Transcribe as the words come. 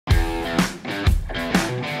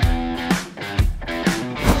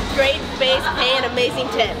base pay and amazing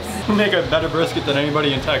tips. We make a better brisket than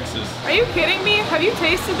anybody in Texas. Are you kidding me? Have you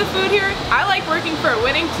tasted the food here? I like working for a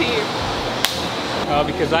winning team.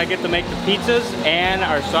 Because I get to make the pizzas and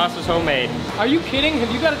our sauce is homemade. Are you kidding? Have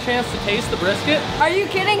you got a chance to taste the brisket? Are you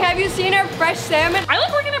kidding? Have you seen our fresh salmon? I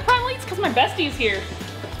like working at Primal Eats because my bestie's here.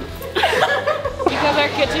 Because our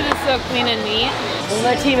kitchen is so clean and neat. And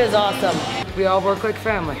our team is awesome. We all work like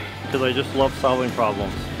family. Because I just love solving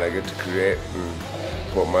problems. I get to create and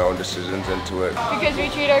put my own decisions into it. Because we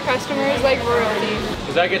treat our customers like royalty.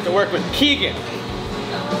 Because I get to work with Keegan.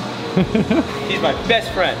 He's my best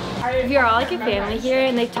friend. We are all like a family here,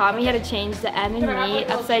 and they taught me how to change the M and V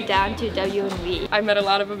upside down to W and V. I met a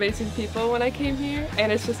lot of amazing people when I came here,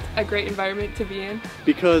 and it's just a great environment to be in.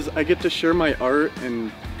 Because I get to share my art and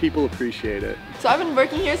people appreciate it. So I've been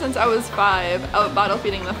working here since I was 5, out bottle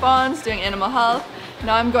feeding the fawns, doing animal health.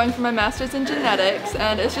 Now I'm going for my master's in genetics,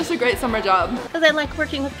 and it's just a great summer job. Because I like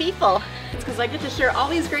working with people. It's because I get to share all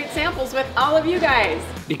these great samples with all of you guys.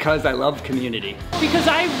 Because I love community. Because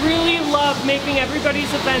I really love making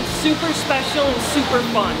everybody's events super special and super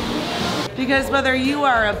fun. Because whether you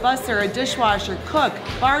are a busser, a dishwasher, cook,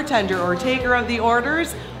 bartender, or taker of the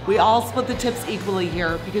orders, we all split the tips equally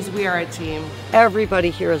here because we are a team. Everybody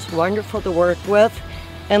here is wonderful to work with.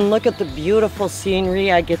 And look at the beautiful scenery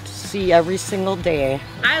I get to see every single day.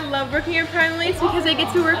 I love working at Primal Eats because I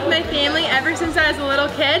get to work with my family ever since I was a little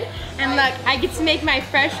kid. And look, I get to make my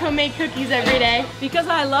fresh homemade cookies every day. Because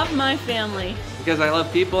I love my family. Because I love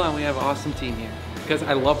people and we have an awesome team here. Because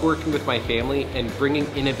I love working with my family and bringing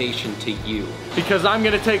innovation to you. Because I'm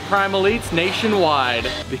gonna take Primal Eats nationwide.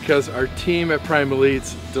 Because our team at Primal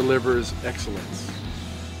Eats delivers excellence.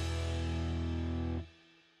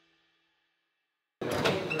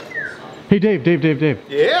 Hey Dave.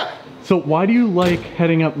 Yeah. So why do you like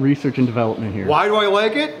heading up research and development here? Why do I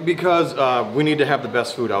like it? Because we need to have the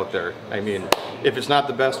best food out there. I mean, if it's not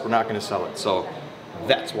the best, we're not gonna sell it. So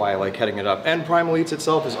that's why I like heading it up. And Primal Eats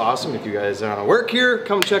itself is awesome. If you guys want to work here,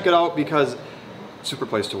 come check it out because super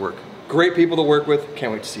place to work. Great people to work with.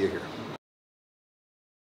 Can't wait to see you here.